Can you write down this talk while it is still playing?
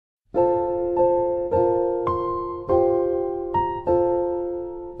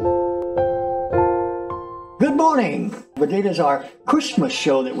but it is our Christmas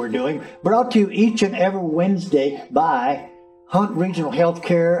show that we're doing, brought to you each and every Wednesday by Hunt Regional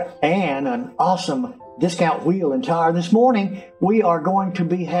Healthcare and an awesome discount wheel and tire. This morning, we are going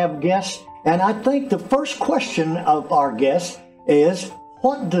to have guests, and I think the first question of our guests is,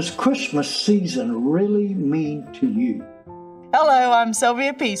 what does Christmas season really mean to you? Hello, I'm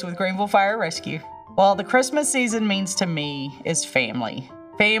Sylvia Peace with Greenville Fire Rescue. Well, the Christmas season means to me is family.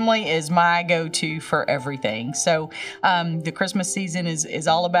 Family is my go-to for everything. So the Christmas season is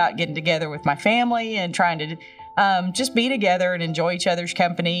all about getting together with my family and trying to just be together and enjoy each other's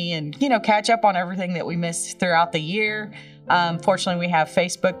company and, catch up on everything that we missed throughout the year. Fortunately, we have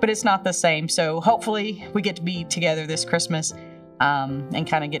Facebook, but it's not the same. So hopefully we get to be together this Christmas and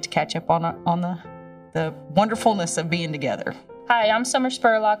kind of get to catch up on the wonderfulness of being together. Hi, I'm Summer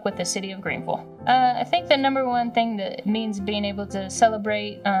Spurlock with the City of Greenville. I think the number one thing that it means being able to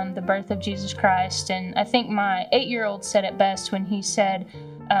celebrate the birth of Jesus Christ, and I think my 8-year-old said it best when he said,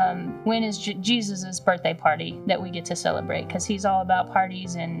 when is Jesus' birthday party that we get to celebrate? Because he's all about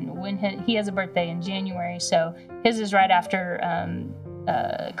parties, and when he has a birthday in January, so his is right after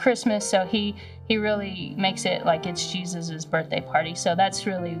Christmas, so he really makes it like it's Jesus' birthday party. So that's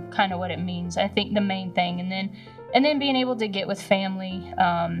really kind of what it means, I think, the main thing. And then being able to get with family,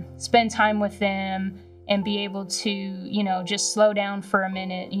 spend time with them, and be able to, just slow down for a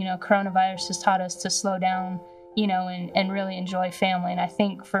minute. Coronavirus has taught us to slow down, and really enjoy family. And I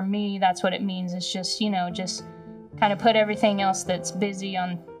think for me, that's what it means. It's just, just kind of put everything else that's busy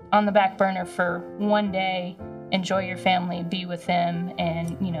on the back burner for one day, enjoy your family, be with them,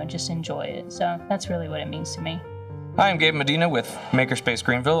 and, just enjoy it. So that's really what it means to me. Hi, I'm Gabe Medina with Makerspace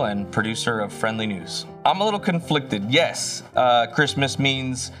Greenville and producer of Friendlee News. I'm a little conflicted. Yes, Christmas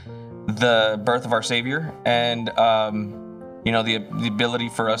means the birth of our Savior and, the ability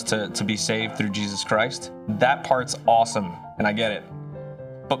for us to be saved through Jesus Christ. That part's awesome, and I get it.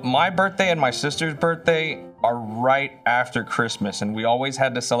 But my birthday and my sister's birthday are right after Christmas, and we always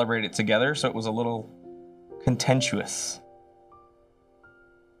had to celebrate it together, so it was a little contentious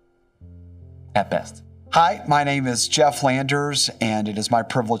at best. Hi, my name is Jeff Landers, and it is my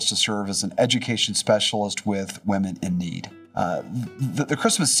privilege to serve as an education specialist with Women in Need. The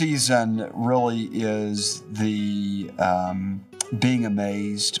Christmas season really is the being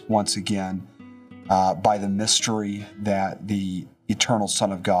amazed once again by the mystery that the eternal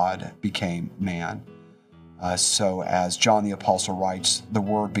Son of God became man. So as John the Apostle writes, the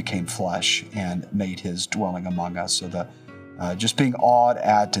Word became flesh and made his dwelling among us. So just being awed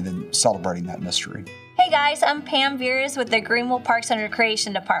at and then celebrating that mystery. Hey guys, I'm Pam Veers with the Greenville Parks and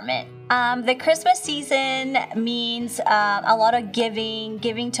Recreation Department. The Christmas season means a lot of giving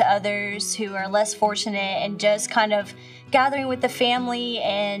to others who are less fortunate, and just kind of gathering with the family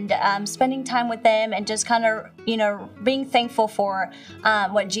and spending time with them, and just kind of, being thankful for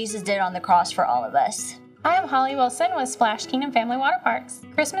what Jesus did on the cross for all of us. Hi, I'm Holly Wilson with Splash Kingdom Family Water Parks.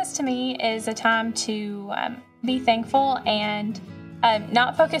 Christmas to me is a time to be thankful and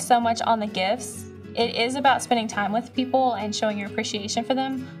not focus so much on the gifts. It is about spending time with people and showing your appreciation for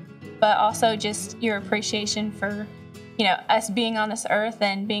them, but also just your appreciation for, us being on this earth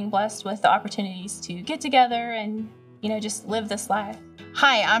and being blessed with the opportunities to get together and, just live this life.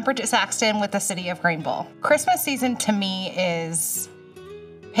 Hi, I'm Bridget Saxton with the City of Greenville. Christmas season to me is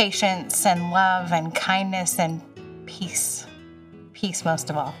patience and love and kindness and peace. Peace most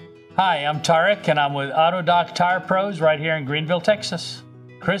of all. Hi, I'm Tarek, and I'm with Autodoc Tire Pros right here in Greenville, Texas.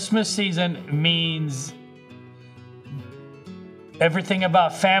 Christmas season means everything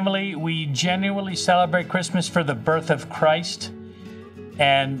about family. We genuinely celebrate Christmas for the birth of Christ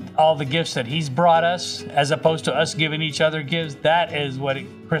and all the gifts that he's brought us, as opposed to us giving each other gifts. That is what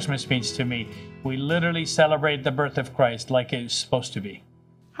Christmas means to me. We literally celebrate the birth of Christ like it's supposed to be.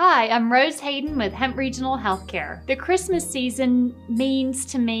 Hi, I'm Rose Hayden with Hunt Regional Healthcare. The Christmas season means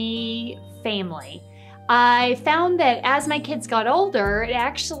to me family. I found that as my kids got older, it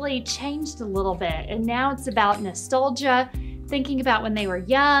actually changed a little bit, and now it's about nostalgia, thinking about when they were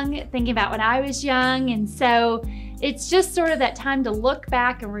young, thinking about when I was young, and so it's just sort of that time to look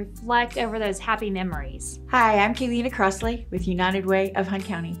back and reflect over those happy memories. Hi, I'm Kaylina Crossley with United Way of Hunt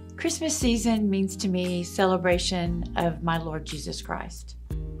County. Christmas season means to me celebration of my Lord Jesus Christ.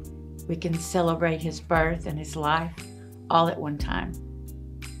 We can celebrate his birth and his life all at one time.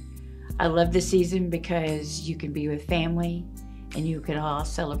 I love the season because you can be with family and you can all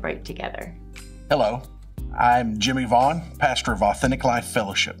celebrate together. Hello, I'm Jimmy Vaughn, pastor of Authentic Life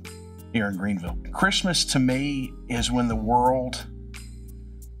Fellowship here in Greenville. Christmas to me is when the world,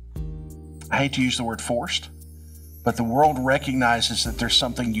 I hate to use the word forced, but the world recognizes that there's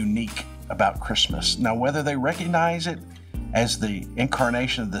something unique about Christmas. Now, whether they recognize it as the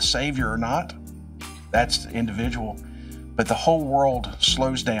incarnation of the Savior or not, that's individual. But the whole world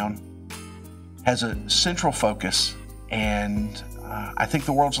slows down, has a central focus, and I think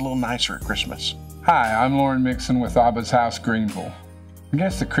the world's a little nicer at Christmas. Hi, I'm Lauren Mixon with Abba's House, Greenville. I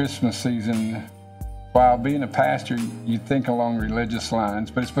guess the Christmas season, while being a pastor, you think along religious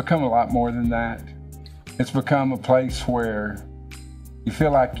lines, but it's become a lot more than that. It's become a place where you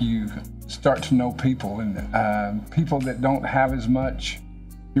feel like you start to know people, and people that don't have as much.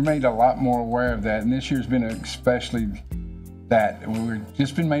 You're made a lot more aware of that, and this year's been especially that. We've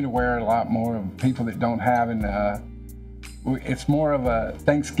just been made aware a lot more of people that don't have, and it's more of a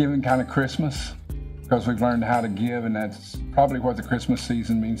Thanksgiving kind of Christmas because we've learned how to give, and that's probably what the Christmas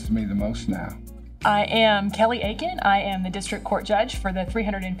season means to me the most now. I am Kelly Aiken. I am the District Court Judge for the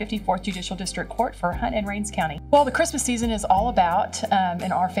 354th Judicial District Court for Hunt and Rains County. Well, the Christmas season is all about,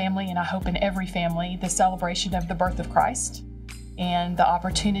 in our family, and I hope in every family, the celebration of the birth of Christ and the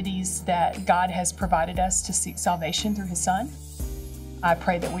opportunities that God has provided us to seek salvation through His Son. I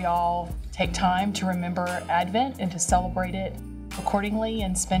pray that we all take time to remember Advent and to celebrate it accordingly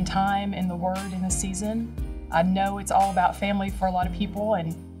and spend time in the Word in the season. I know it's all about family for a lot of people,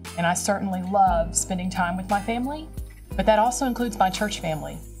 and I certainly love spending time with my family, but that also includes my church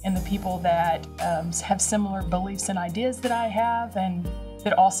family and the people that have similar beliefs and ideas that I have, and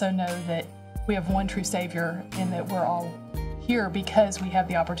that also know that we have one true Savior and that we're all here because we have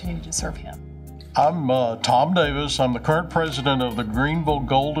the opportunity to serve Him. I'm Tom Davis. I'm the current president of the Greenville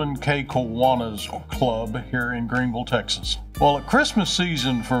Golden K Kiwanis Club here in Greenville, Texas. Well, the Christmas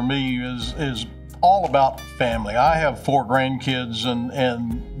season for me is all about family. I have 4 grandkids,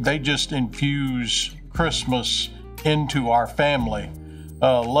 and they just infuse Christmas into our family.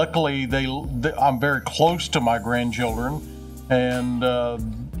 Luckily, I'm very close to my grandchildren, and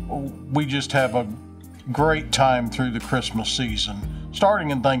we just have a great time through the Christmas season.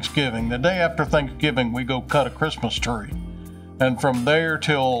 Starting in Thanksgiving, the day after Thanksgiving, we go cut a Christmas tree. And from there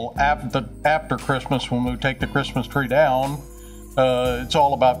till after Christmas, when we take the Christmas tree down, it's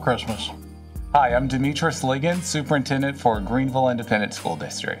all about Christmas. Hi, I'm Demetrius Ligon, Superintendent for Greenville Independent School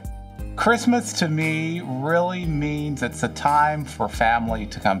District. Christmas to me really means it's a time for family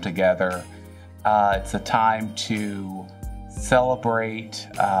to come together. It's a time to celebrate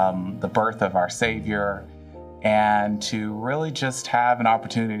the birth of our Savior and to really just have an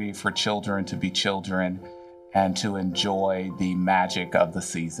opportunity for children to be children and to enjoy the magic of the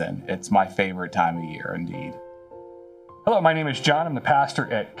season. It's my favorite time of year, indeed. Hello, my name is John. I'm the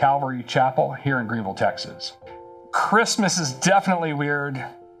pastor at Calvary Chapel here in Greenville, Texas. Christmas is definitely weird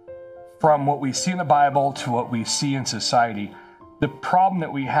from what we see in the Bible to what we see in society. The problem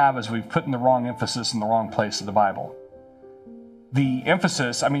that we have is we've put in the wrong emphasis in the wrong place of the Bible. The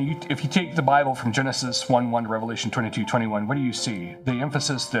emphasis, if you take the Bible from Genesis 1:1 to Revelation 22:21, what do you see? The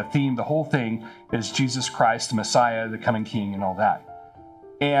emphasis, the theme, the whole thing is Jesus Christ, the Messiah, the coming King, and all that.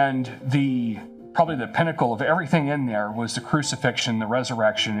 And probably the pinnacle of everything in there was the crucifixion, the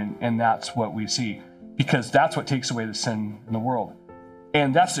resurrection, and that's what we see, because that's what takes away the sin in the world.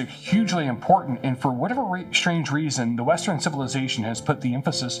 And that's hugely important, and for whatever strange reason, the Western civilization has put the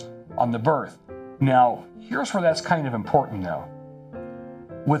emphasis on the birth. Now, here's where that's kind of important though.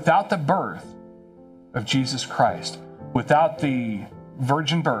 Without the birth of Jesus Christ, without the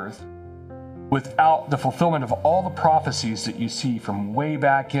virgin birth, without the fulfillment of all the prophecies that you see from way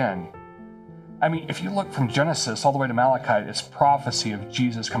back in, if you look from Genesis all the way to Malachi, it's prophecy of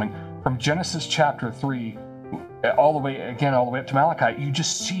Jesus coming. From Genesis chapter 3 all the way up to Malachi, you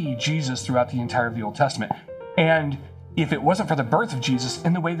just see Jesus throughout the entire of the Old Testament. And if it wasn't for the birth of Jesus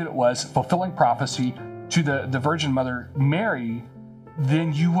in the way that it was, fulfilling prophecy to the Virgin Mother Mary,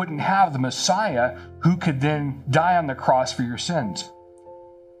 then you wouldn't have the Messiah who could then die on the cross for your sins.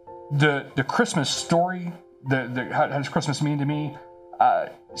 The Christmas story, how does Christmas mean to me?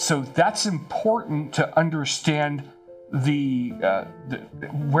 So that's important to understand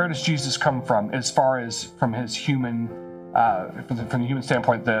where does Jesus come from as far as from his human, from the human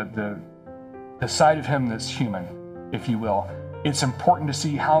standpoint, the side of him that's human, if you will. It's important to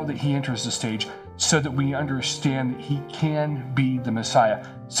see how that he enters the stage so that we understand that he can be the Messiah.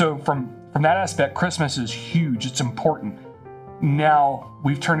 So from that aspect, Christmas is huge. It's important. Now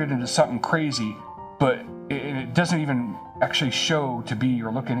we've turned it into something crazy, but it doesn't even actually show to be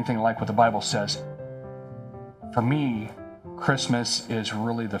or look anything like what the Bible says. For me, Christmas is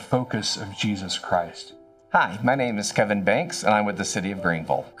really the focus of Jesus Christ. Hi, my name is Kevin Banks, and I'm with the City of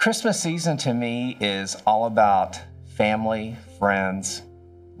Greenville. Christmas season to me is all about family, friends,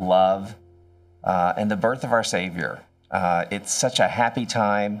 love, and the birth of our Savior. It's such a happy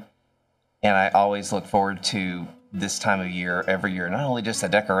time. And I always look forward to this time of year, every year, not only just the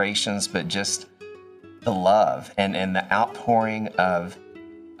decorations, but just the love and the outpouring of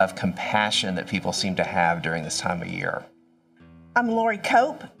compassion that people seem to have during this time of year. I'm Lori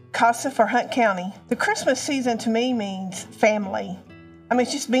Cope, CASA for Hunt County. The Christmas season to me means family. I mean,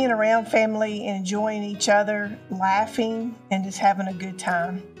 it's just being around family and enjoying each other, laughing, and just having a good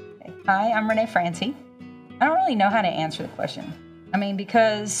time. Hi, I'm Renee Francie. I don't really know how to answer the question. I mean,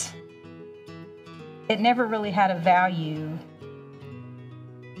 because it never really had a value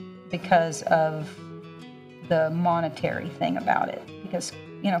because of the monetary thing about it. Because,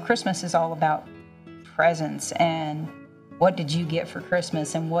 Christmas is all about presents and what did you get for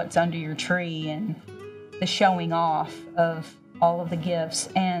Christmas and what's under your tree and the showing off of all of the gifts.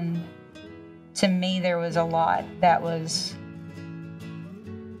 And to me, there was a lot that I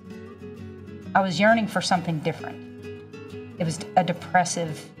was yearning for something different. It was a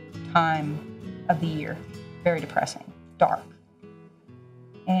depressive time of the year, very depressing, dark.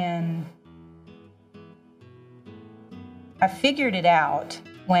 And I figured it out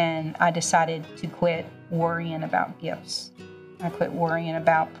when I decided to quit worrying about gifts. I quit worrying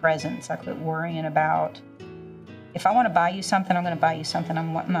about presents. I quit worrying about, if I want to buy you something, I'm going to buy you something.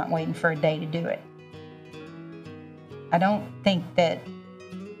 I'm not waiting for a day to do it. I don't think that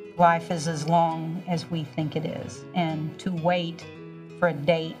life is as long as we think it is. And to wait for a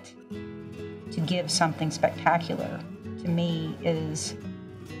date to give something spectacular, to me, is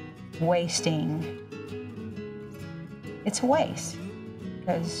wasting. It's a waste.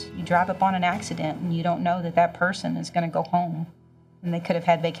 Because you drive up on an accident and you don't know that that person is going to go home. And they could have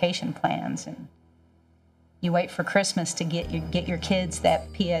had vacation plans. And you wait for Christmas to get your kids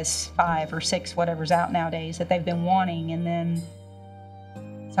that PS5 or 6, whatever's out nowadays, that they've been wanting. And then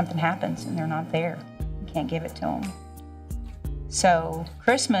something happens and they're not there. You can't give it to them. So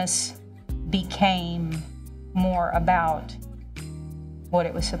Christmas became more about what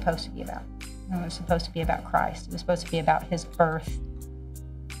it was supposed to be about. It was supposed to be about Christ. It was supposed to be about his birth.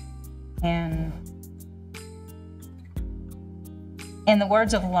 And in the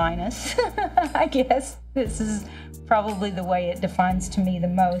words of Linus, I guess this is probably the way it defines to me the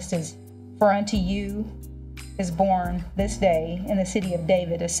most, is, for unto you is born this day in the city of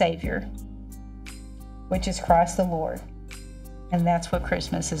David a Savior, which is Christ the Lord. And that's what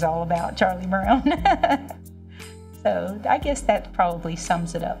Christmas is all about, Charlie Brown. So I guess that probably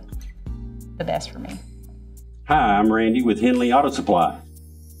sums it up the best for me. Hi, I'm Randy with Henley Auto Supply.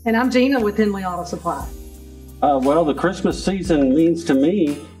 And I'm Gina with Henley Auto Supply. Well, the Christmas season means to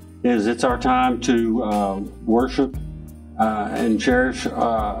me is it's our time to worship and cherish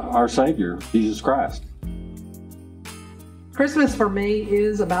our Savior, Jesus Christ. Christmas for me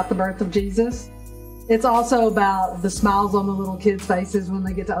is about the birth of Jesus. It's also about the smiles on the little kids' faces when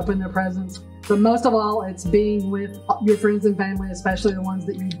they get to open their presents. But most of all, it's being with your friends and family, especially the ones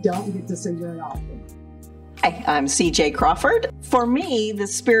that you don't get to see very often. Hi, I'm CJ Crawford. For me, the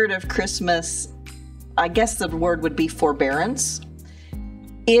spirit of Christmas, I guess the word would be forbearance.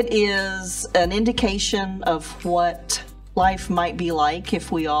 It is an indication of what life might be like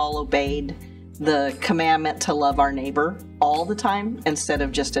if we all obeyed the commandment to love our neighbor all the time instead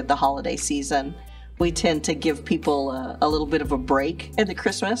of just at the holiday season. We tend to give people a little bit of a break at the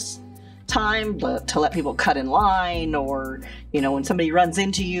Christmas time, but to let people cut in line, or when somebody runs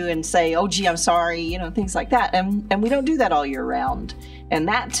into you and say, oh gee, I'm sorry, things like that, and we don't do that all year round. And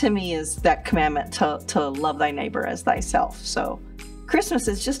that to me is that commandment to love thy neighbor as thyself. So Christmas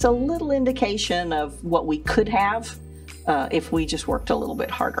is just a little indication of what we could have if we just worked a little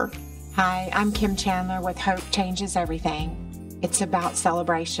bit harder. Hi, I'm Kim Chandler with Hope Changes Everything. It's about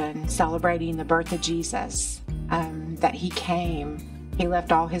celebration, celebrating the birth of Jesus, that he came. He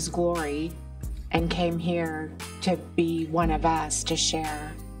left all his glory and came here to be one of us, to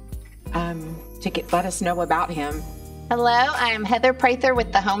share, let us know about him. Hello, I'm Heather Prather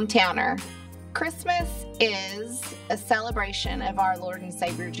with The Hometowner. Christmas is a celebration of our Lord and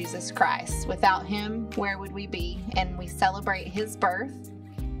Savior Jesus Christ. Without him, where would we be? And we celebrate his birth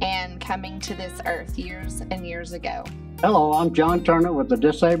and coming to this earth years and years ago. Hello, I'm John Turner with the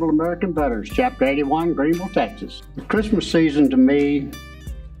Disabled American Veterans, Chapter 81, Greenville, Texas. The Christmas season to me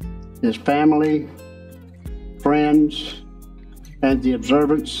is family, friends, and the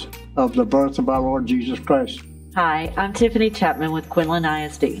observance of the birth of our Lord Jesus Christ. Hi, I'm Tiffany Chapman with Quinlan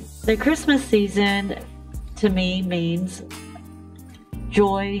ISD. The Christmas season to me means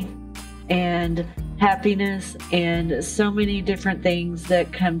joy and happiness and so many different things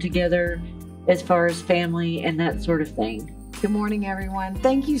that come together as far as family and that sort of thing. Good morning, everyone.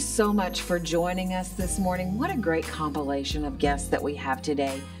 Thank you so much for joining us this morning. What a great compilation of guests that we have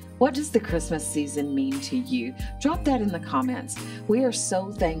today. What does the Christmas season mean to you? Drop that in the comments. We are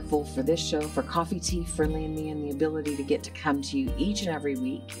so thankful for this show, for Coffee, Tea, Friendly, and Me, and the ability to get to come to you each and every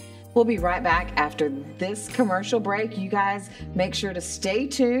week. We'll be right back after this commercial break. You guys make sure to stay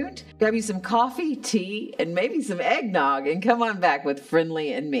tuned, grab you some coffee, tea, and maybe some eggnog, and come on back with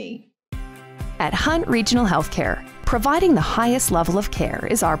Friendly and Me. At Hunt Regional Healthcare, providing the highest level of care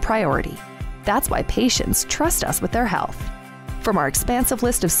is our priority. That's why patients trust us with their health. From our expansive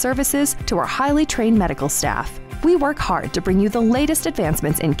list of services to our highly trained medical staff, we work hard to bring you the latest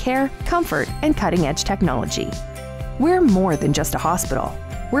advancements in care, comfort, and cutting-edge technology. We're more than just a hospital.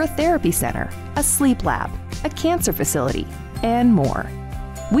 We're a therapy center, a sleep lab, a cancer facility, and more.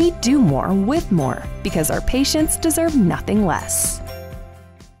 We do more with more because our patients deserve nothing less.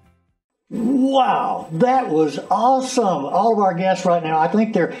 Wow, that was awesome. All of our guests right now, I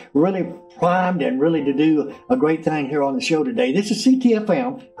think they're really primed and really to do a great thing here on the show today. This is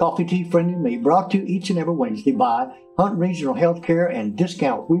CTFM, Coffee, Tea, Friendly, Me, brought to you each and every Wednesday by Hunt Regional Healthcare and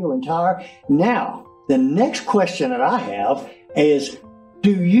Discount Wheel and Tire. Now, the next question that I have is,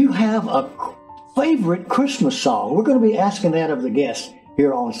 do you have a favorite Christmas song? We're going to be asking that of the guests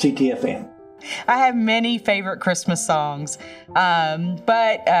here on CTFM. I have many favorite Christmas songs,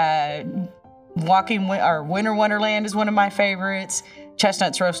 but Winter Wonderland is one of my favorites.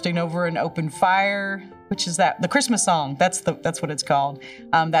 Chestnuts Roasting Over an Open Fire, which is the Christmas song. That's what it's called.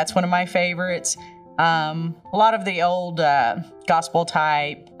 That's one of my favorites. A lot of the old gospel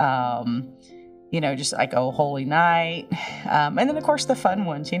type, just like Oh Holy Night. And then, of course, the fun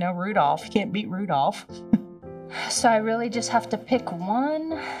ones, Rudolph. You can't beat Rudolph. So I really just have to pick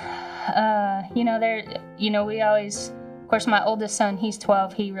one. We always, of course, my oldest son, he's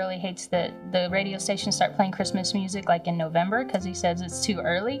 12. He really hates that the radio stations start playing Christmas music like in November because he says it's too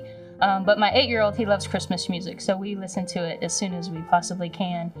early. But my 8-year-old, he loves Christmas music, so we listen to it as soon as we possibly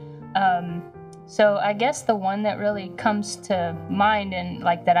can. So I guess the one that really comes to mind and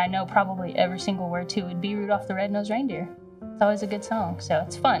like that I know probably every single word to would be Rudolph the Red-Nosed Reindeer. It's always a good song, so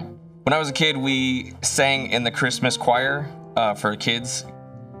it's fun. When I was a kid, we sang in the Christmas choir for kids.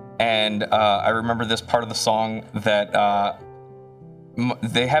 And I remember this part of the song that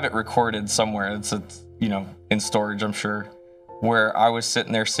they have it recorded somewhere. It's in storage, I'm sure, where I was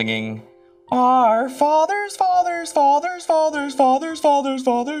sitting there singing, "Our fathers, fathers, fathers, fathers, fathers, fathers,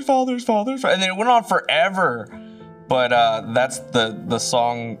 fathers, fathers, fathers," and then it went on forever. But that's the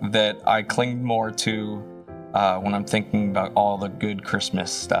song that I cling more to when I'm thinking about all the good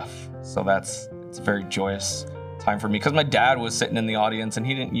Christmas stuff. So it's a very joyous time for me because my dad was sitting in the audience and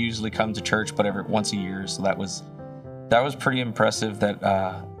he didn't usually come to church but once a year, so that was pretty impressive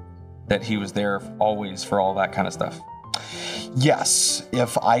that he was there always for all that kind of stuff. Yes,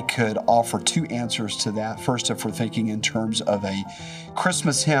 if I could offer two answers to that. First, if we're thinking in terms of a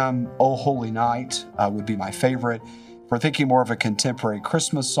Christmas hymn, "Oh Holy Night" would be my favorite. If we're thinking more of a contemporary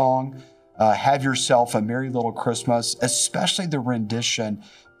Christmas song, "Have Yourself a Merry Little Christmas," especially the rendition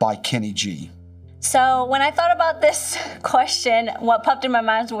by Kenny G. So when I thought about this question, what popped in my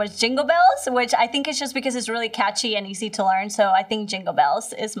mind was Jingle Bells, which I think is just because it's really catchy and easy to learn. So I think Jingle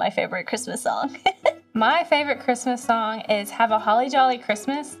Bells is my favorite Christmas song. My favorite Christmas song is Have a Holly Jolly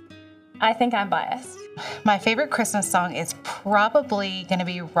Christmas. I think I'm biased. My favorite Christmas song is probably going to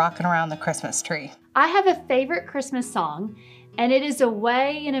be Rockin' Around the Christmas Tree. I have a favorite Christmas song, and it is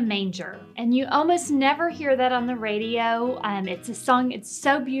Away in a Manger. And you almost never hear that on the radio. It's a song, it's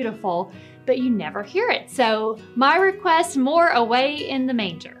so beautiful, but you never hear it. So my request, more Away in the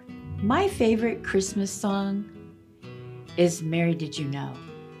Manger. My favorite Christmas song is Mary Did You Know?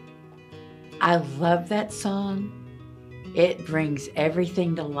 I love that song. It brings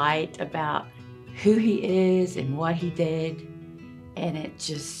everything to light about who he is and what he did. And it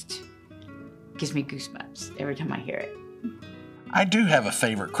just gives me goosebumps every time I hear it. I do have a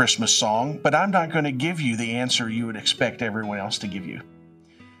favorite Christmas song, but I'm not going to give you the answer you would expect everyone else to give you.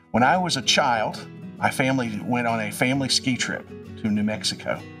 When I was a child, my family went on a family ski trip to New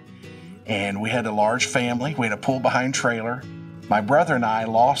Mexico. And we had a large family. We had a pull-behind trailer. My brother and I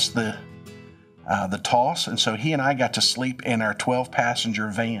lost the toss, and so he and I got to sleep in our 12-passenger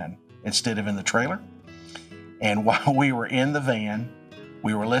van instead of in the trailer. And while we were in the van,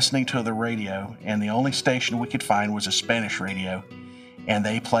 we were listening to the radio, and the only station we could find was a Spanish radio, and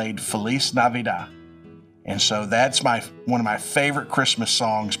they played Feliz Navidad. And so that's one of my favorite Christmas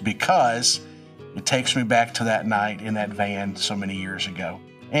songs because it takes me back to that night in that van so many years ago.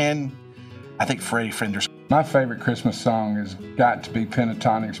 And I think Freddie Fender's. My favorite Christmas song has got to be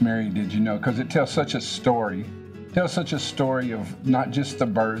Pentatonic's Mary Did You Know, because it tells such a story. It tells such a story of not just the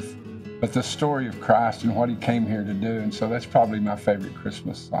birth, but the story of Christ and what he came here to do. And so that's probably my favorite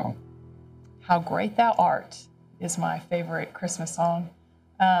Christmas song. How Great Thou Art is my favorite Christmas song.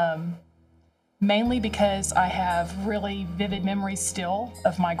 Mainly because I have really vivid memories still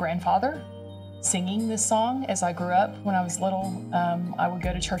of my grandfather singing this song as I grew up. When I was little, I would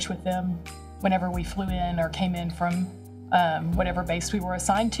go to church with them whenever we flew in or came in from whatever base we were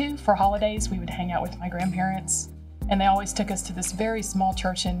assigned to for holidays. We would hang out with my grandparents, and they always took us to this very small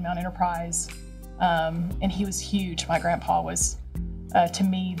church in Mount Enterprise, and he was huge. My grandpa was, to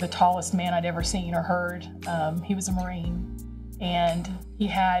me, the tallest man I'd ever seen or heard. He was a Marine, and he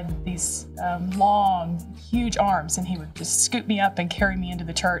had these long, huge arms, and he would just scoop me up and carry me into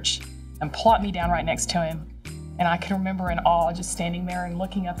the church and plop me down right next to him. And I can remember in awe just standing there and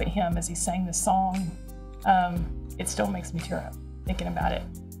looking up at him as he sang this song. It still makes me tear up thinking about it.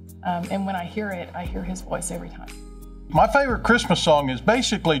 And when I hear it, I hear his voice every time. My favorite Christmas song is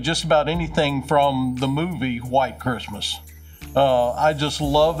basically just about anything from the movie White Christmas. I just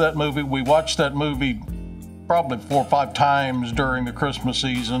love that movie. We watched that movie probably 4 or 5 times during the Christmas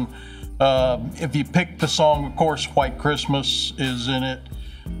season. If you pick the song, of course, White Christmas is in it.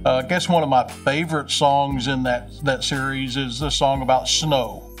 I guess one of my favorite songs in that series is the song about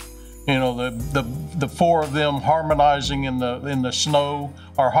snow. You know, the 4 of them harmonizing in the snow,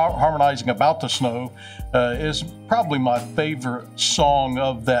 or harmonizing about the snow, is probably my favorite song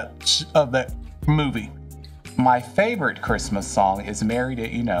of that movie. My favorite Christmas song is "Mary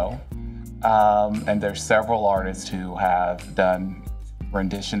Did You Know," and there's several artists who have done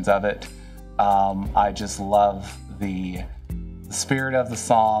renditions of it. I just love the spirit of the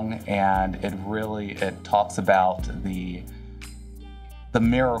song, and it talks about the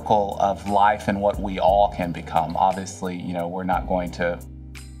miracle of life and what we all can become. Obviously, you know, we're not going to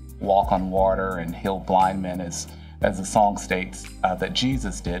walk on water and heal blind men as the song states that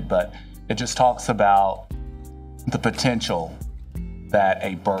Jesus did, but it just talks about the potential that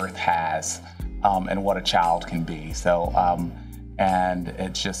a birth has and what a child can be. So, and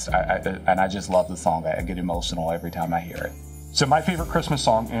it's just, I just love the song. I get emotional every time I hear it. So my favorite Christmas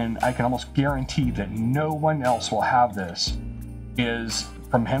song, and I can almost guarantee that no one else will have this, is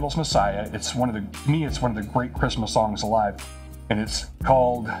from Handel's Messiah. It's to me, it's one of the great Christmas songs alive, and it's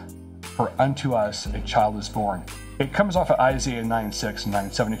called "For Unto Us a Child is Born." It comes off of Isaiah 9:6 and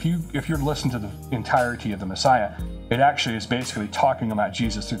 9:7. If you're listening to the entirety of the Messiah, it actually is basically talking about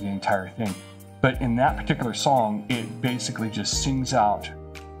Jesus through the entire thing. But in that particular song, it basically just sings out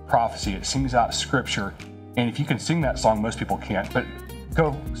prophecy. It sings out scripture. And if you can sing that song, most people can't, but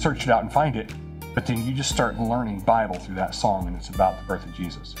go search it out and find it. But then you just start learning Bible through that song, and it's about the birth of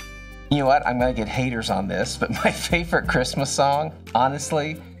Jesus. You know what? I'm going to get haters on this, but my favorite Christmas song,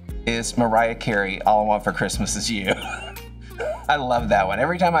 honestly, is Mariah Carey, "All I Want for Christmas Is You." I love that one.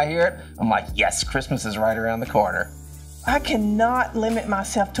 Every time I hear it, I'm like, yes, Christmas is right around the corner. I cannot limit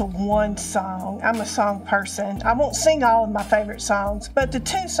myself to one song. I'm a song person. I won't sing all of my favorite songs, but the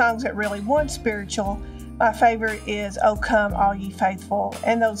 2 songs that really, one spiritual, my favorite is "Oh Come All Ye Faithful,"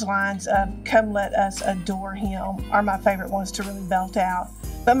 and those lines of "Come Let Us Adore Him" are my favorite ones to really belt out.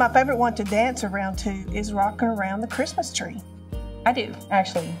 But my favorite one to dance around to is "Rockin' Around the Christmas Tree." I do,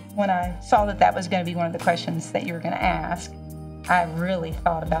 actually. When I saw that was going to be one of the questions that you were going to ask, I really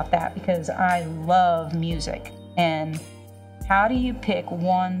thought about that because I love music. And how do you pick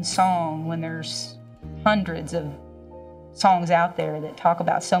one song when there's hundreds of songs out there that talk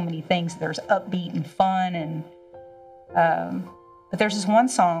about so many things? There's upbeat and fun, and but there's this one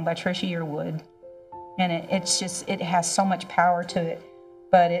song by Trisha Yearwood, and it has so much power to it.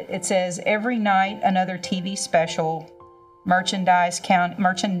 But it says, "Every night another TV special, merchants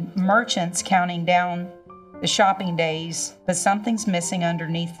counting down the shopping days, but something's missing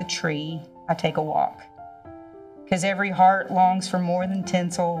underneath the tree. I take a walk. 'Cause every heart longs for more than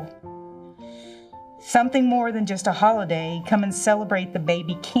tinsel, something more than just a holiday. Come and celebrate the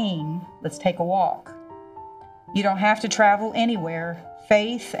baby king. Let's take a walk. You don't have to travel anywhere.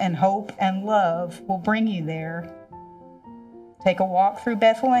 Faith and hope and love will bring you there. Take a walk through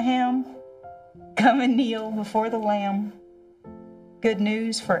Bethlehem. Come and kneel before the Lamb. Good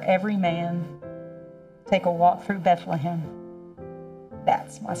news for every man. Take a walk through Bethlehem."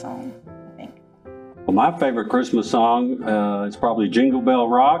 That's my song. Well, my favorite Christmas song is probably "Jingle Bell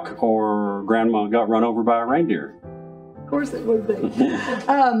Rock" or "Grandma Got Run Over by a Reindeer." Of course it would be.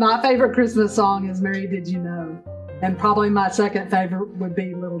 My favorite Christmas song is "Mary Did You Know," and probably my second favorite would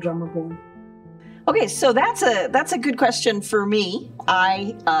be "Little Drummer Boy." Okay, so that's a good question for me.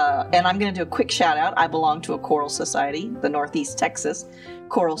 And I'm going to do a quick shout out. I belong to a choral society, the Northeast Texas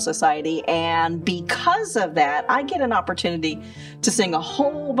Choral Society, and because of that, I get an opportunity to sing a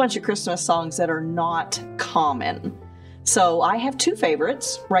whole bunch of Christmas songs that are not common. So I have two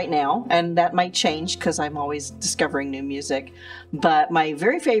favorites right now, and that might change because I'm always discovering new music. But my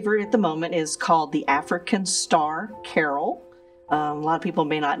very favorite at the moment is called the African Star Carol. A lot of people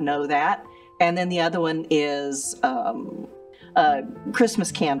may not know that. And then the other one is a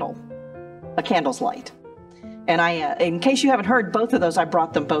Christmas Candle, A Candle's Light. And in case you haven't heard both of those, I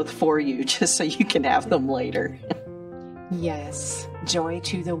brought them both for you just so you can have them later. Yes, Joy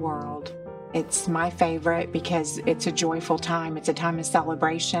to the World. It's my favorite because it's a joyful time. It's a time of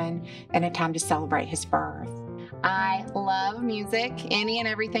celebration and a time to celebrate his birth. I love music, any and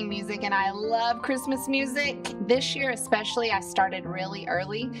everything music, and I love Christmas music. This year especially, I started really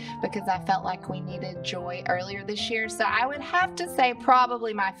early because I felt like we needed joy earlier this year. So I would have to say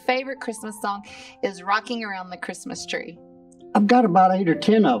probably my favorite Christmas song is Rocking Around the Christmas Tree. I've got about 8 or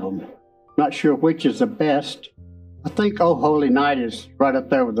 10 of them. Not sure which is the best. I think Oh Holy Night is right up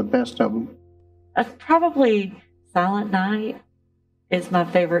there with the best of them. Probably Silent Night is my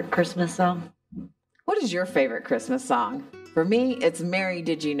favorite Christmas song. What is your favorite Christmas song? For me, it's Mary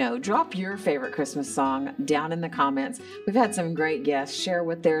Did You Know. Drop your favorite Christmas song down in the comments. We've had some great guests share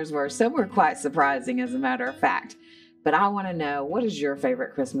what theirs were. Some were quite surprising, as a matter of fact. But I want to know, what is your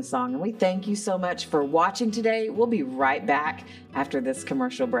favorite Christmas song? And we thank you so much for watching today. We'll be right back after this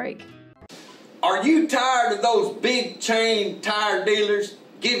commercial break. Are you tired of those big chain tire dealers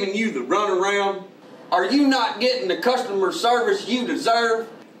giving you the runaround? Are you not getting the customer service you deserve?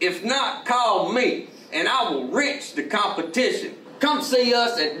 If not, call me, and I will wrench the competition. Come see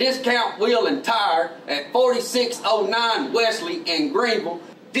us at Discount Wheel and Tire at 4609 Wesley in Greenville.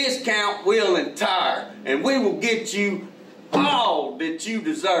 Discount Wheel and Tire, and we will get you all that you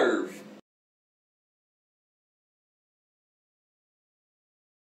deserve.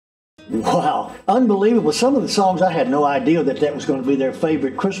 Wow, unbelievable. Some of the songs, I had no idea that was going to be their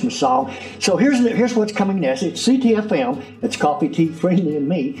favorite Christmas song. So here's what's coming next. It's CTFM, it's Coffee, Tea, Friendly, and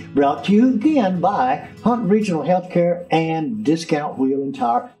Me, brought to you again by Hunt Regional Healthcare and Discount Wheel and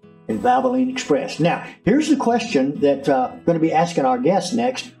Tire and Valvoline Express. Now, here's the question that I'm going to be asking our guests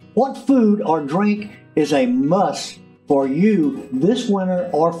next. What food or drink is a must for you this winter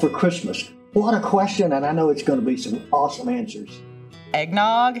or for Christmas? What a question, and I know it's going to be some awesome answers.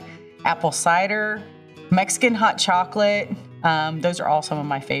 Eggnog, apple cider, Mexican hot chocolate. Those are all some of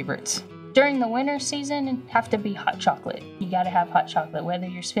my favorites. During the winter season, it have to be hot chocolate. You got to have hot chocolate, whether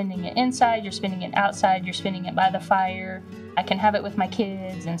you're spending it inside, you're spending it outside, you're spending it by the fire. I can have it with my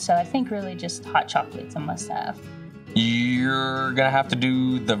kids, and so I think really just hot chocolate's a must-have. You're gonna have to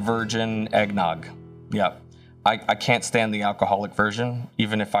do the virgin eggnog. Yeah, I can't stand the alcoholic version,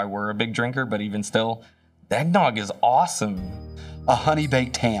 even if I were a big drinker, but even still, the eggnog is awesome. A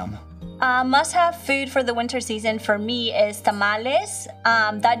honey-baked ham. Must-have food for the winter season for me is tamales.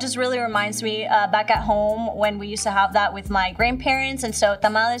 That just really reminds me back at home when we used to have that with my grandparents, and so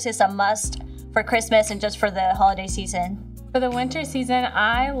tamales is a must for Christmas and just for the holiday season. For the winter season,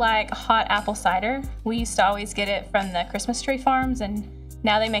 I like hot apple cider. We used to always get it from the Christmas tree farms, and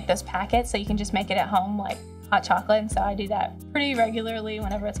now they make those packets so you can just make it at home like hot chocolate, and so I do that pretty regularly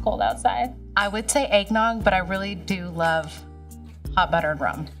whenever it's cold outside. I would say eggnog, but I really do love hot butter and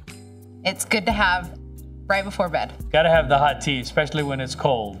rum. It's good to have right before bed. Gotta have the hot tea, especially when it's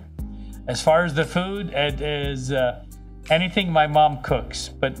cold. As far as the food, it is anything my mom cooks,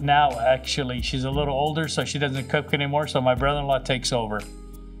 but now actually she's a little older, so she doesn't cook anymore, so my brother-in-law takes over.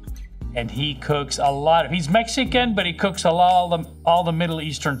 And he cooks a lot. He's Mexican, but he cooks all the Middle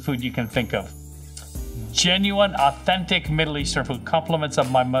Eastern food you can think of. Genuine, authentic Middle Eastern food, compliments of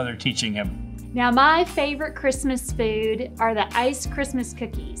my mother teaching him. Now, my favorite Christmas food are the iced Christmas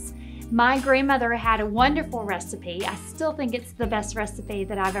cookies. My grandmother had a wonderful recipe. I still think it's the best recipe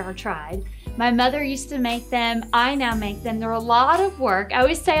that I've ever tried. My mother used to make them. I now make them. They're a lot of work. I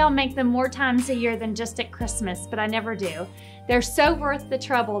always say I'll make them more times a year than just at Christmas, but I never do. They're so worth the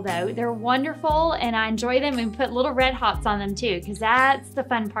trouble, though. They're wonderful, and I enjoy them, and put little red hots on them, too, because that's the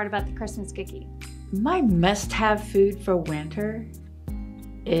fun part about the Christmas cookie. My must-have food for winter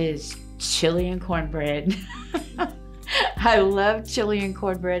is chili and cornbread. I love chili and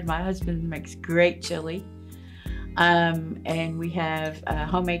cornbread. My husband makes great chili. And we have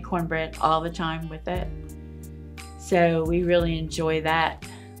homemade cornbread all the time with it. So we really enjoy that.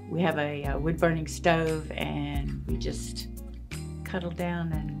 We have a wood-burning stove, and we just cuddle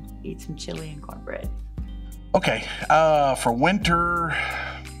down and eat some chili and cornbread. Okay, for winter,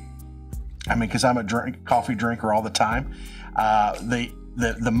 I mean, because I'm a coffee drinker all the time.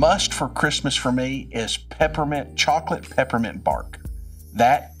 The must for Christmas for me is chocolate peppermint bark.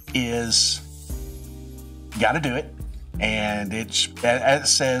 That is, got to do it. And it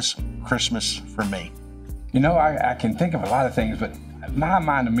says Christmas for me. You know, I can think of a lot of things, but my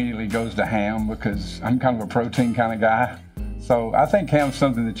mind immediately goes to ham because I'm kind of a protein kind of guy. So I think ham's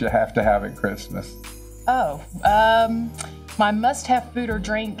something that you have to have at Christmas. Oh, my must-have food or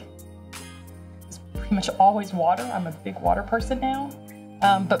drink is pretty much always water. I'm a big water person now.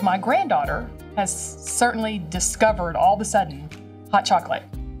 But my granddaughter has certainly discovered all of a sudden hot chocolate.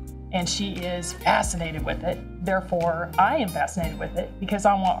 And she is fascinated with it. Therefore, I am fascinated with it because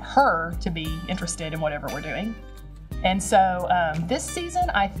I want her to be interested in whatever we're doing. And so this season,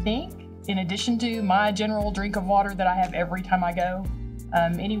 I think, in addition to my general drink of water that I have every time I go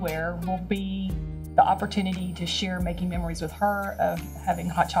anywhere, will be the opportunity to share making memories with her of having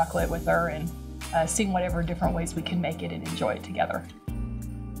hot chocolate with her and seeing whatever different ways we can make it and enjoy it together.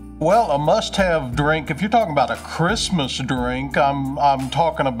 Well, a must-have drink, if you're talking about a Christmas drink, I'm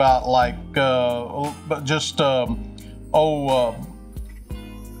talking about like a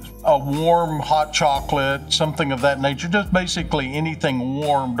warm hot chocolate, something of that nature. Just basically anything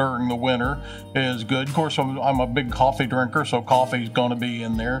warm during the winter is good. Of course, I'm a big coffee drinker, so coffee's going to be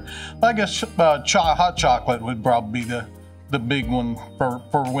in there. I guess hot chocolate would probably be the big one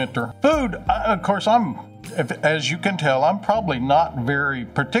for winter. Food, of course, as you can tell, I'm probably not very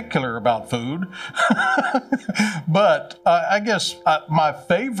particular about food. But I guess my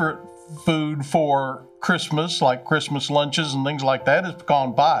favorite food for Christmas, like Christmas lunches and things like that, is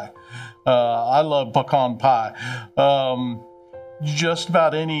pecan pie. I love pecan pie. Just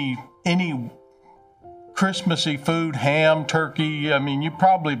about any Christmassy food, ham, turkey, I mean, you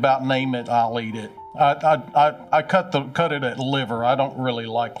probably about name it, I'll eat it. I cut it at liver. I don't really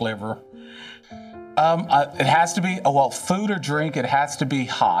like liver. It has to be, food or drink, it has to be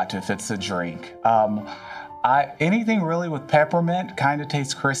hot if it's a drink. Anything really with peppermint kind of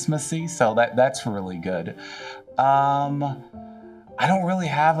tastes Christmassy, so that's really good. I don't really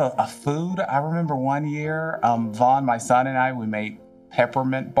have a food. I remember one year, Vaughn, my son, and I, we made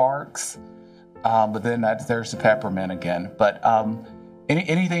peppermint barks, but then there's the peppermint again. But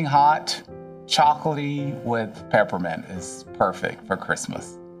anything hot, chocolatey with peppermint is perfect for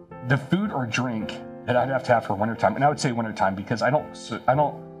Christmas. The food or drink that I'd have to have for wintertime, and I would say wintertime because I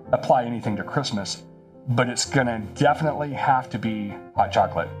don't apply anything to Christmas, but it's gonna definitely have to be hot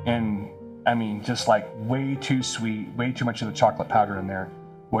chocolate. And I mean, just like way too sweet, way too much of the chocolate powder in there,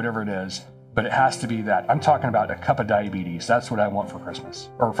 whatever it is, but it has to be that. I'm talking about a cup of diabetes. That's what I want for Christmas,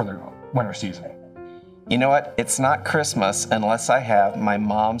 or for the winter season. You know what? It's not Christmas unless I have my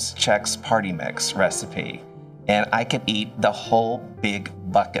mom's Chex Party Mix recipe. And I could eat the whole big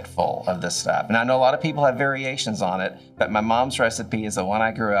bucket full of this stuff. And I know a lot of people have variations on it, but my mom's recipe is the one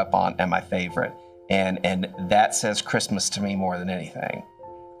I grew up on and my favorite. And that says Christmas to me more than anything.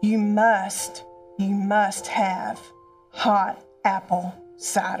 You must have hot apple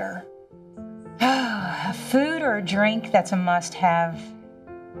cider. A food or a drink that's a must-have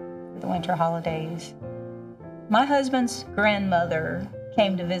for the winter holidays. My husband's grandmother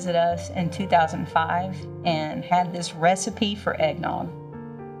came to visit us in 2005 and had this recipe for eggnog.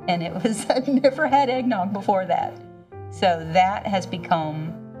 And I'd never had eggnog before that. So that has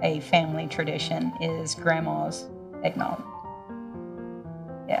become a family tradition, is grandma's eggnog.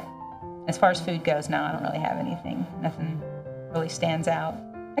 Yeah. As far as food goes now, I don't really have anything. Nothing really stands out.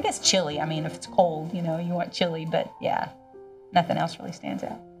 I guess chili. I mean, if it's cold, you want chili, but yeah, nothing else really stands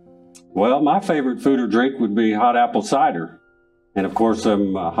out. Well, my favorite food or drink would be hot apple cider. And of course,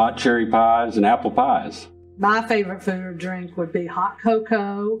 some hot cherry pies and apple pies. My favorite food or drink would be hot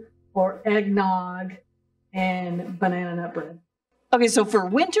cocoa or eggnog and banana nut bread. Okay, so for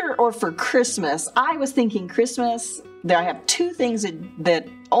winter or for Christmas, I was thinking Christmas. I have two things that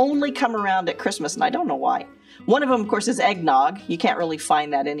only come around at Christmas, and I don't know why. One of them, of course, is eggnog. You can't really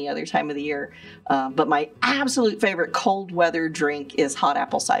find that any other time of the year. But my absolute favorite cold weather drink is hot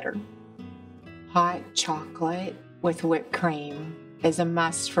apple cider. Hot chocolate with whipped cream is a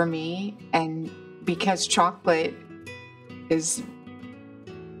must for me, and because chocolate is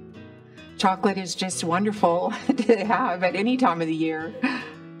just wonderful to have at any time of the year.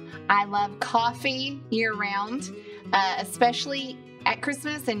 I love coffee year round, especially at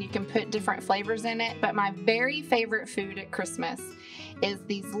Christmas, and you can put different flavors in it. But my very favorite food at Christmas is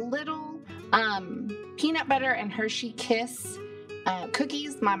these little peanut butter and Hershey Kiss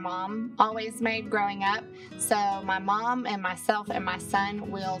cookies my mom always made growing up. So my mom and myself and my son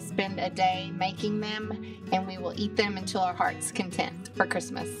will spend a day making them, and we will eat them until our heart's content for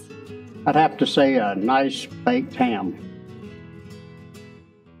Christmas. I'd have to say a nice baked ham.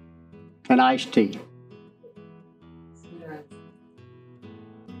 An iced tea.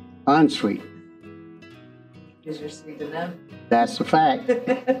 Unsweet. Because you're sweet enough. That's a fact.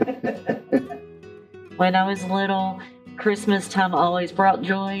 When I was little, Christmas time always brought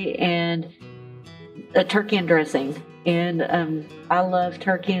joy, and a turkey and dressing. And I love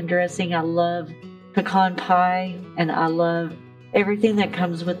turkey and dressing. I love pecan pie, and I love everything that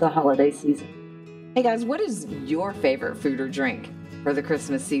comes with the holiday season. Hey guys, what is your favorite food or drink for the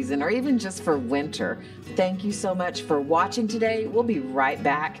Christmas season, or even just for winter? Thank you so much for watching today. We'll be right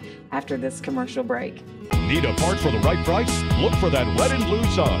back after this commercial break. Need a part for the right price? Look for that red and blue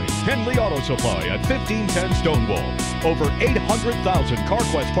sign. Henley Auto Supply at 1510 Stonewall. Over 800,000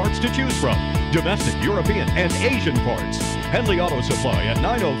 CarQuest parts to choose from. Domestic, European, and Asian parts. Henley Auto Supply at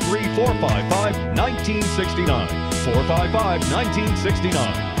 903-455-1969. 455-1969.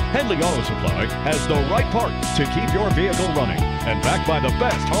 Henley Auto Supply has the right parts to keep your vehicle running, and backed by the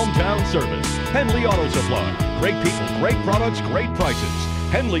best hometown service. Henley Auto Supply. Great people, great products, great prices.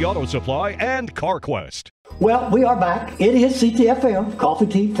 Henley Auto Supply and CarQuest. Well, we are back. It is CTFM, Coffee,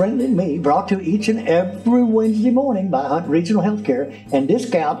 Tea, Friendly, and Me, brought to you each and every Wednesday morning by Hunt Regional Healthcare and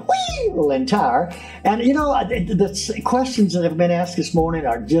Discount and Tire. And, you know, the questions that have been asked this morning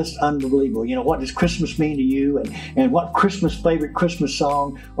are just unbelievable. You know, what does Christmas mean to you? And what favorite Christmas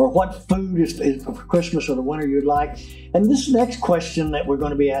song, or what food is for Christmas or the winter you'd like? And this next question that we're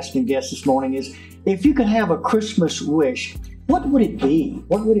going to be asking guests this morning is, if you could have a Christmas wish, what would it be?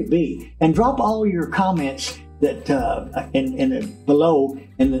 What would it be? And drop all your comments that below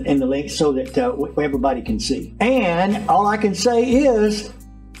in the link so that everybody can see. And all I can say is,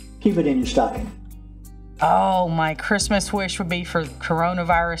 keep it in your stocking. Oh, my Christmas wish would be for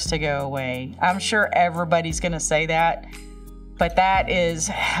coronavirus to go away. I'm sure everybody's going to say that, but that is,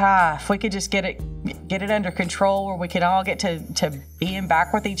 if we could just get it under control, where we can all get to being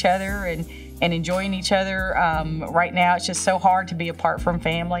back with each other and enjoying each other. Right now, it's just so hard to be apart from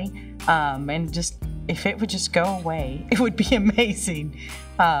family. And just, if it would just go away, it would be amazing.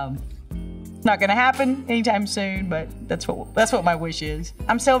 Not going to happen anytime soon, but that's what my wish is.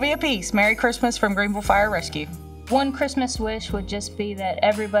 I'm Sylvia Peace. Merry Christmas from Greenville Fire Rescue. One Christmas wish would just be that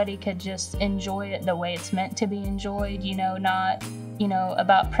everybody could just enjoy it the way it's meant to be enjoyed, not,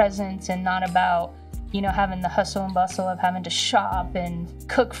 about presents, and not about, having the hustle and bustle of having to shop and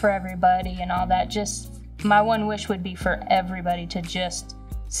cook for everybody and all that. Just my one wish would be for everybody to just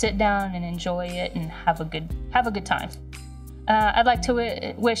sit down and enjoy it and have a good time. I'd like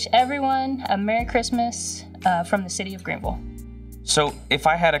to wish everyone a Merry Christmas from the city of Greenville. So if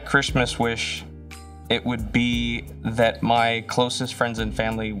I had a Christmas wish, it would be that my closest friends and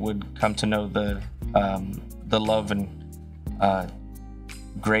family would come to know the love and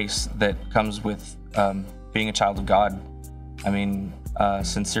grace that comes with being a child of God. I mean,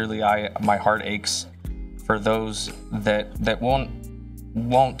 sincerely, my heart aches for those that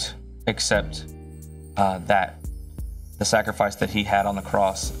won't accept the sacrifice that He had on the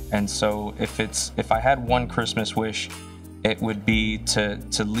cross. And so, if I had one Christmas wish, it would be to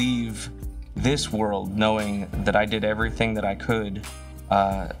leave this world knowing that I did everything that I could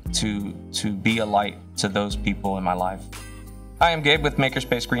to be a light to those people in my life. Hi, I'm Gabe with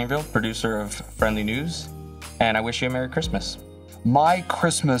Makerspace Greenville, producer of Friendly News, and I wish you a Merry Christmas. My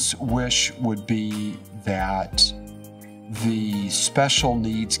Christmas wish would be that the special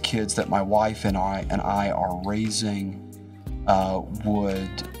needs kids that my wife and I are raising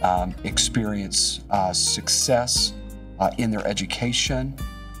would experience success in their education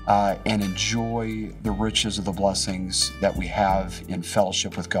and enjoy the riches of the blessings that we have in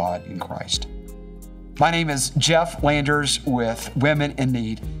fellowship with God in Christ. My name is Jeff Landers with Women in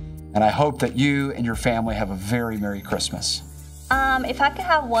Need, and I hope that you and your family have a very Merry Christmas. If I could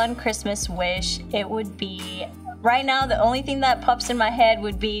have one Christmas wish, it would be, right now, the only thing that pops in my head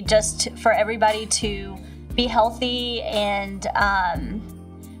would be just for everybody to be healthy and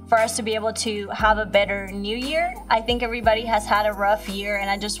for us to be able to have a better new year. I think everybody has had a rough year, and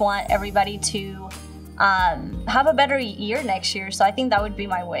I just want everybody to have a better year next year. So I think that would be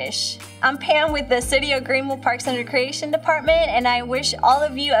my wish. I'm Pam with the City of Greenville Parks and Recreation Department, and I wish all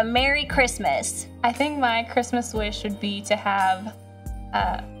of you a Merry Christmas. I think my Christmas wish would be to have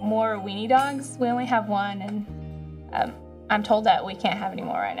more weenie dogs. We only have one, and I'm told that we can't have any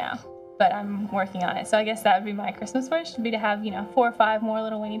more right now, but I'm working on it. So I guess that would be my Christmas wish, would be to have, 4 or 5 more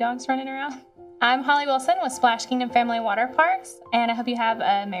little weenie dogs running around. I'm Holly Wilson with Splash Kingdom Family Water Parks, and I hope you have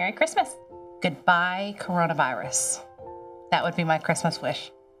a Merry Christmas. Goodbye, coronavirus. That would be my Christmas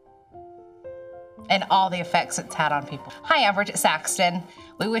wish. And all the effects it's had on people. Hi, I'm Bridget Saxton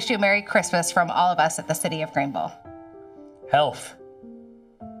We wish you a Merry Christmas from all of us at the City of Greenville. Health.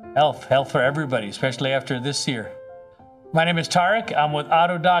 Health for everybody, especially after this year. My name is Tarek. I'm with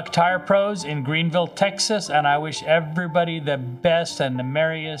Autodoc Tire Pros in Greenville, Texas, and I wish everybody the best and the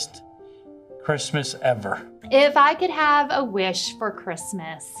merriest Christmas ever. If I could have a wish for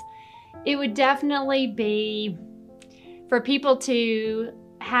Christmas, it would definitely be for people to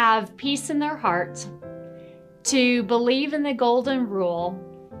have peace in their heart, to believe in the golden rule,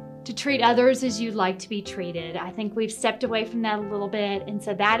 to treat others as you'd like to be treated. I think we've stepped away from that a little bit, and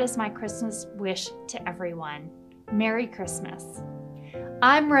so that is my Christmas wish to everyone. Merry Christmas.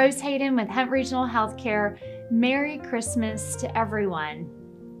 I'm Rose Hayden with Hunt Regional Healthcare. Merry Christmas to everyone.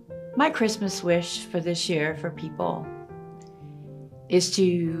 My Christmas wish for this year for people is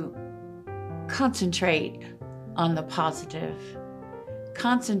to concentrate on the positive,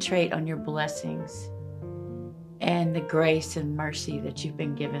 concentrate on your blessings and the grace and mercy that you've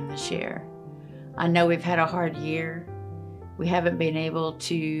been given this year. I know we've had a hard year. We haven't been able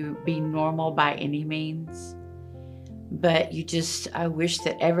to be normal by any means, but I wish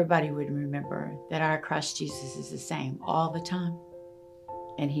that everybody would remember that our Christ Jesus is the same all the time,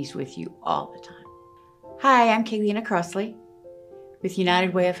 and He's with you all the time. Hi, I'm Kaylina Crossley with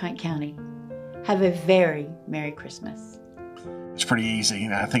United Way of Hunt County. Have a very Merry Christmas. It's pretty easy,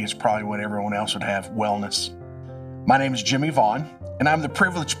 and I think it's probably what everyone else would have, wellness. My name is Jimmy Vaughn, and I'm the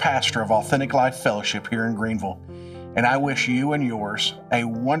privileged pastor of Authentic Life Fellowship here in Greenville, and I wish you and yours a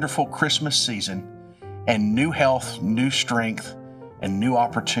wonderful Christmas season and new health, new strength, and new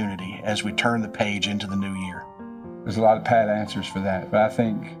opportunity as we turn the page into the new year. There's a lot of pat answers for that, but I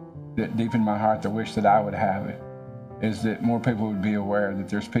think that deep in my heart, the wish that I would have it is that more people would be aware that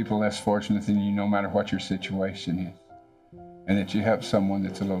there's people less fortunate than you no matter what your situation is, and that you help someone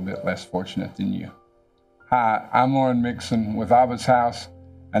that's a little bit less fortunate than you. Hi, I'm Lauren Mixon with Abba's House,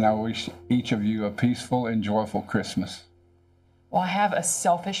 and I wish each of you a peaceful and joyful Christmas. Well, I have a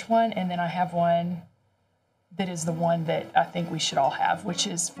selfish one, and then I have one that is the one that I think we should all have, which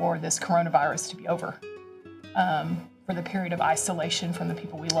is for this coronavirus to be over, for the period of isolation from the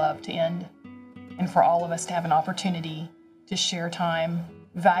people we love to end, and for all of us to have an opportunity to share time,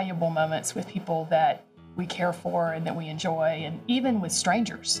 valuable moments with people that we care for and that we enjoy, and even with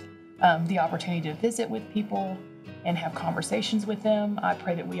strangers, the opportunity to visit with people and have conversations with them. I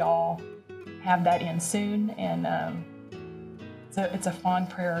pray that we all have that in soon, and it's a fond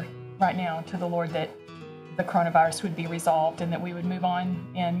prayer right now to the Lord that the coronavirus would be resolved and that we would move on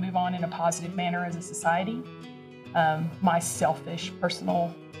in a positive manner as a society. My selfish,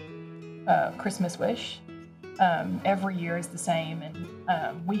 personal Christmas wish every year is the same,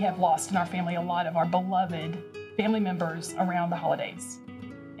 and we have lost in our family a lot of our beloved family members around the holidays.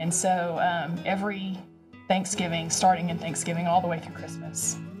 And so every Thanksgiving, starting in Thanksgiving all the way through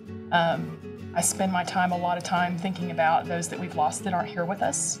Christmas, I spend my time, a lot of time, thinking about those that we've lost that aren't here with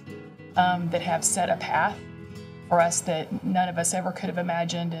us, that have set a path for us that none of us ever could have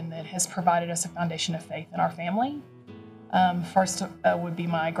imagined, and that has provided us a foundation of faith in our family. First would be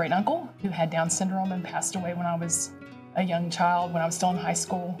my great uncle, who had Down syndrome and passed away when I was a young child, when I was still in high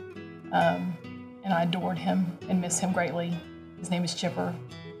school. And I adored him and miss him greatly. His name is Chipper.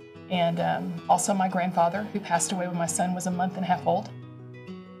 And also my grandfather, who passed away when my son was a month and a half old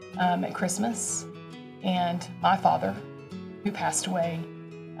at Christmas. And my father, who passed away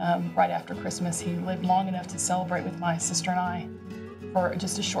right after Christmas. He lived long enough to celebrate with my sister and I for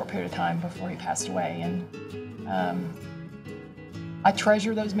just a short period of time before he passed away. And I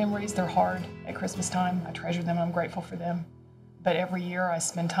treasure those memories. They're hard at Christmas time. I treasure them. I'm grateful for them. But every year I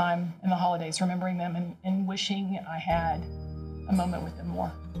spend time in the holidays remembering them and wishing I had a moment with them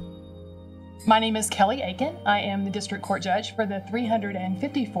more. My name is Kelly Aiken. I am the District Court Judge for the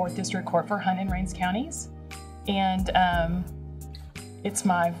 354th District Court for Hunt and Rains counties. And it's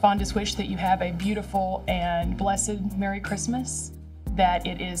my fondest wish that you have a beautiful and blessed Merry Christmas, that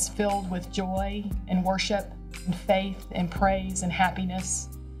it is filled with joy and worship and faith and praise and happiness,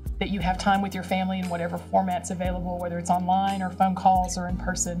 that you have time with your family in whatever format's available, whether it's online or phone calls or in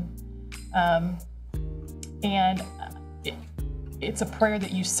person. It's a prayer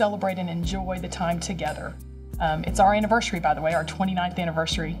that you celebrate and enjoy the time together. It's our anniversary, by the way, our 29th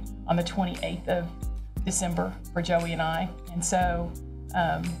anniversary on the 28th of December for Joey and I. And so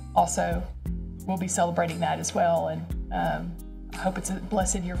also we'll be celebrating that as well. And I hope it's a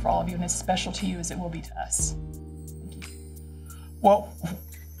blessed year for all of you and as special to you as it will be to us. Well,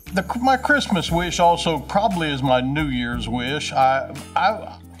 my Christmas wish also probably is my New Year's wish.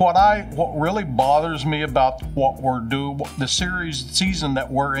 What really bothers me about what we're doing, the season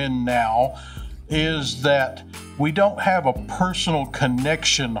that we're in now, is that we don't have a personal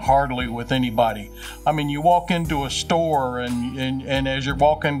connection hardly with anybody. I mean, you walk into a store and as you're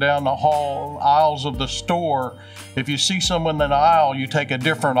walking down the aisles of the store, if you see someone in an aisle, you take a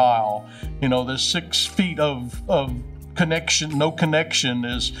different aisle. You know, the 6 feet of connection, no connection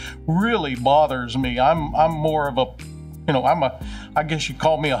really bothers me. I'm more of a, you know, I guess you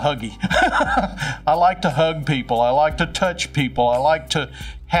call me a huggy. I like to hug people. I like to touch people. I like to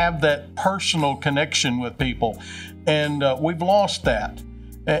have that personal connection with people. And we've lost that.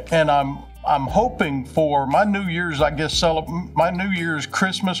 And I'm hoping for my New Year's, I guess, my New Year's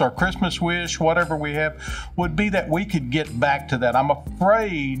Christmas or Christmas wish, whatever we have, would be that we could get back to that. I'm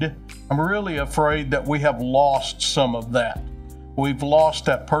really afraid that we have lost some of that. We've lost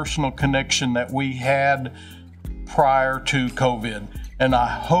that personal connection that we had prior to COVID, and I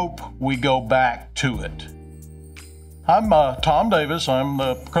hope we go back to it. I'm Tom Davis. I'm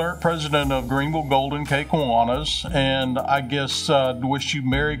the current president of Greenville Golden K Kiwanis, and I guess wish you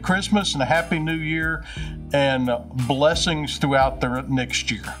Merry Christmas and a Happy New Year and blessings throughout the next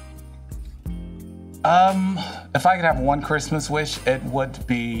year. If I could have one Christmas wish, it would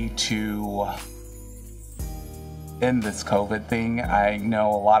be to end this COVID thing. I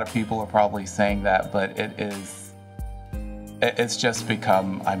know a lot of people are probably saying that, but it's just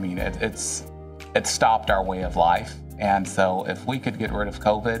become, I mean, it's stopped our way of life. And so if we could get rid of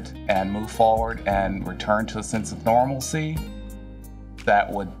COVID and move forward and return to a sense of normalcy, that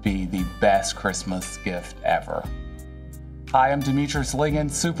would be the best Christmas gift ever. Hi, I'm Demetrius Ligon,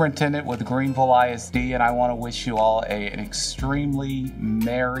 Superintendent with Greenville ISD, and I want to wish you all an extremely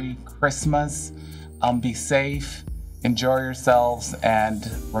Merry Christmas. Be safe, enjoy yourselves, and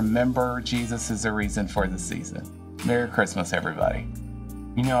remember Jesus is the reason for the season. Merry Christmas, everybody.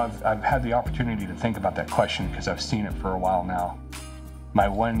 You know, I've had the opportunity to think about that question because I've seen it for a while now. My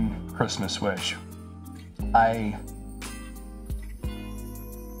one Christmas wish. I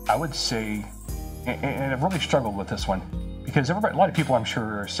would say, and I've really struggled with this one, because a lot of people I'm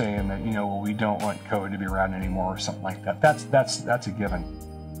sure are saying that, you know, well, we don't want COVID to be around anymore or something like that. That's a given.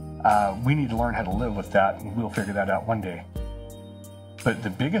 We need to learn how to live with that, and we'll figure that out one day. But the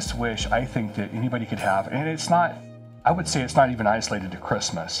biggest wish I think that anybody could have, and it's not, I would say it's not even isolated to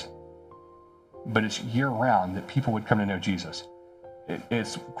Christmas, but it's year-round that people would come to know Jesus.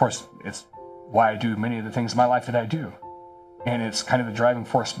 It's, of course, it's why I do many of the things in my life that I do. And it's kind of the driving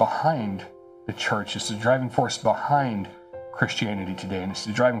force behind the church. It's the driving force behind Christianity today, and it's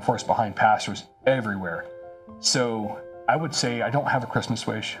the driving force behind pastors everywhere. So I would say I don't have a Christmas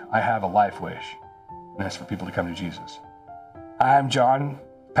wish, I have a life wish, and that's for people to come to Jesus. I'm John,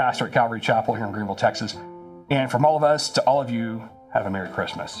 pastor at Calvary Chapel here in Greenville, Texas. And from all of us to all of you, have a Merry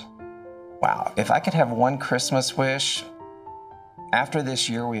Christmas. Wow, if I could have one Christmas wish, after this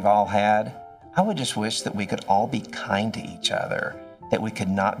year we've all had, I would just wish that we could all be kind to each other, that we could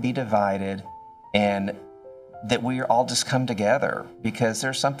not be divided, and that we all just come together, because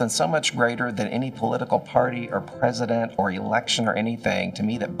there's something so much greater than any political party or president or election or anything, to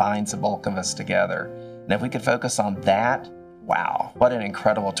me, that binds the bulk of us together. And if we could focus on that, wow, what an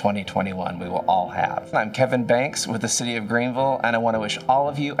incredible 2021 we will all have. I'm Kevin Banks with the City of Greenville, and I want to wish all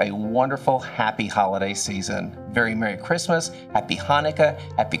of you a wonderful, happy holiday season. Very Merry Christmas, Happy Hanukkah,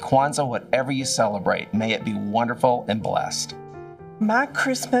 Happy Kwanzaa, whatever you celebrate. May it be wonderful and blessed. My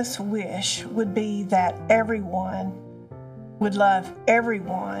Christmas wish would be that everyone would love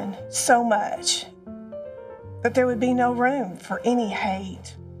everyone so much that there would be no room for any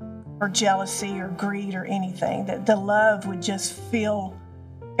hate or jealousy or greed or anything, that the love would just fill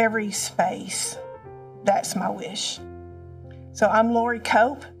every space. That's my wish. So I'm Lori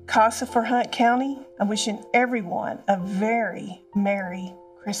Cope, CASA for Hunt County. I'm wishing everyone a very Merry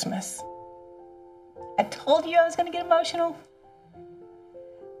Christmas. I told you I was going to get emotional.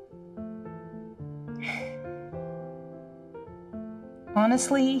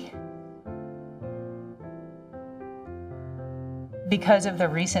 Honestly, because of the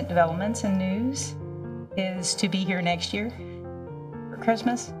recent developments in news, is to be here next year for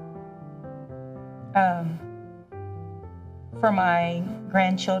Christmas. For my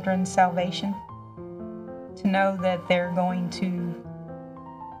grandchildren's salvation, to know that they're going to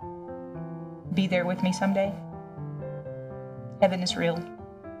be there with me someday. Heaven is real,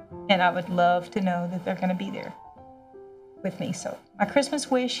 and I would love to know that they're going to be there with me. So my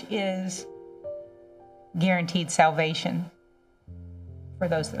Christmas wish is guaranteed salvation for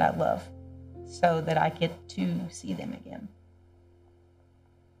those that I love, so that I get to see them again.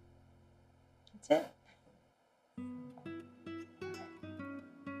 That's it.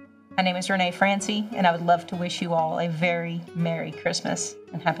 My name is Renee Francie, and I would love to wish you all a very Merry Christmas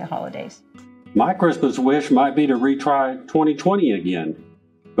and Happy Holidays. My Christmas wish might be to retry 2020 again,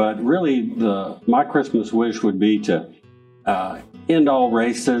 but really my Christmas wish would be to end all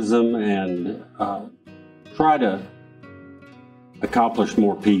racism and try to accomplish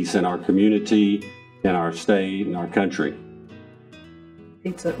more peace in our community, in our state, in our country.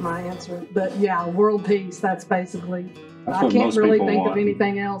 Eats up my answer, but yeah, world peace. That's basically. That's I what can't most really people think want. of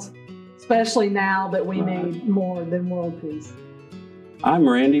anything else, especially now that we need more than world peace. I'm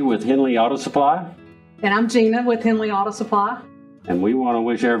Randy with Henley Auto Supply, And I'm Gina with Henley Auto Supply. and we want to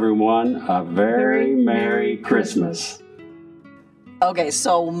wish everyone a very Merry Christmas. Okay,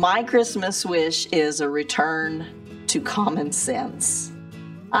 so my Christmas wish is a return to common sense.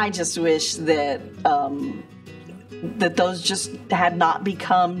 I just wish that that those just had not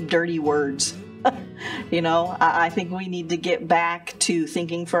become dirty words. You know, I think we need to get back to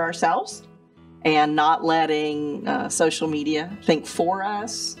thinking for ourselves and not letting social media think for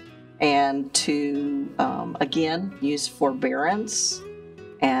us, and to, again, use forbearance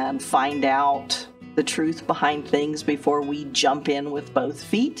and find out the truth behind things before we jump in with both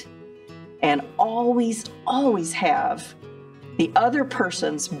feet, and always, always have the other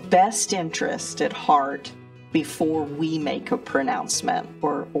person's best interest at heart before we make a pronouncement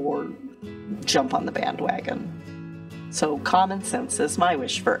or jump on the bandwagon. So common sense is my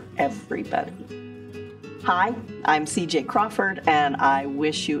wish for everybody. Hi, I'm CJ Crawford, and I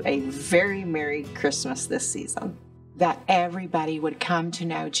wish you a very Merry Christmas this season. That everybody would come to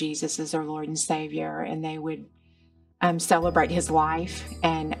know Jesus as their Lord and Savior, and they would celebrate his life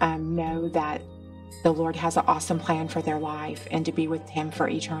and know that the Lord has an awesome plan for their life and to be with him for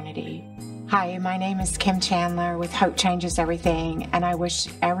eternity. Hi, my name is Kim Chandler with Hope Changes Everything, and I wish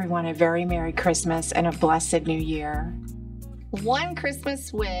everyone a very Merry Christmas and a blessed New Year. One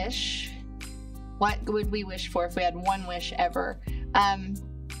Christmas wish. What would we wish for if we had one wish ever?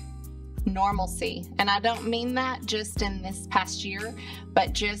 Normalcy. And I don't mean that just in this past year,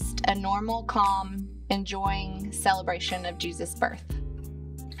 but just a normal, calm, enjoying celebration of Jesus' birth.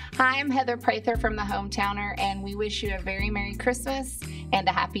 Hi, I'm Heather Prather from the Hometowner, and we wish you a very Merry Christmas and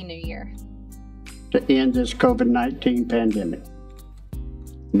a Happy New Year. To end this COVID-19 pandemic.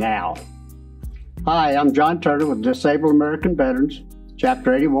 Now. Hi, I'm John Turner with Disabled American Veterans,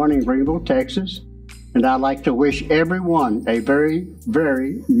 Chapter 81 in Greenville, Texas, and I'd like to wish everyone a very,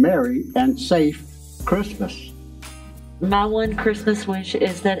 very merry and safe Christmas. My one Christmas wish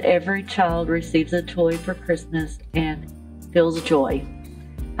is that every child receives a toy for Christmas and feels joy.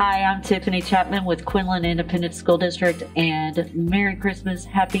 Hi, I'm Tiffany Chapman with Quinlan Independent School District, and Merry Christmas,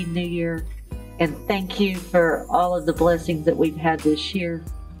 Happy New Year, and thank you for all of the blessings that we've had this year.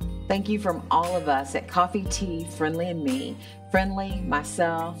 Thank you from all of us at Coffee Tea, Friendlee, and me. Friendlee,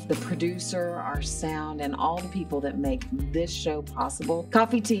 myself, the producer, our sound, and all the people that make this show possible.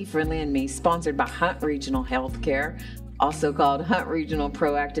 Coffee Tea, Friendlee, and me, sponsored by Hunt Regional Healthcare, also called Hunt Regional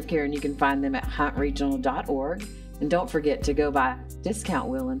Proactive Care, and you can find them at huntregional.org. And don't forget to go buy Discount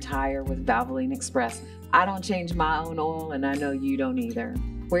Wheel and Tire with Valvoline Express. I don't change my own oil, and I know you don't either.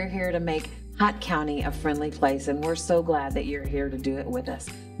 We're here to make Hunt County a friendly place, and we're so glad that you're here to do it with us.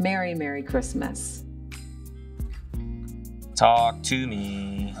 Merry, Merry Christmas. Talk to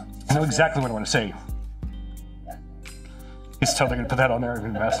me. I know exactly what I want to say. He's totally going to put that on there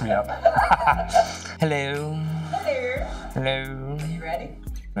and mess me up. Hello. Hello. Hello. Are you ready?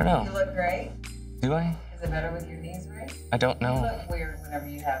 I don't know. You look great. Do I? Is it better with your knees raised? I don't know. You look weird whenever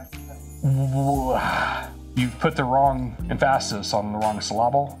you have. You've put the wrong emphasis on the wrong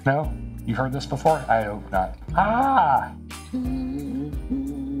syllable. No? You've heard this before? I hope not. Ah!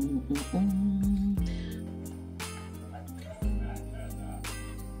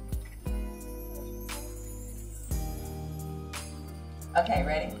 Okay,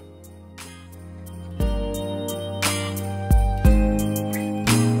 ready?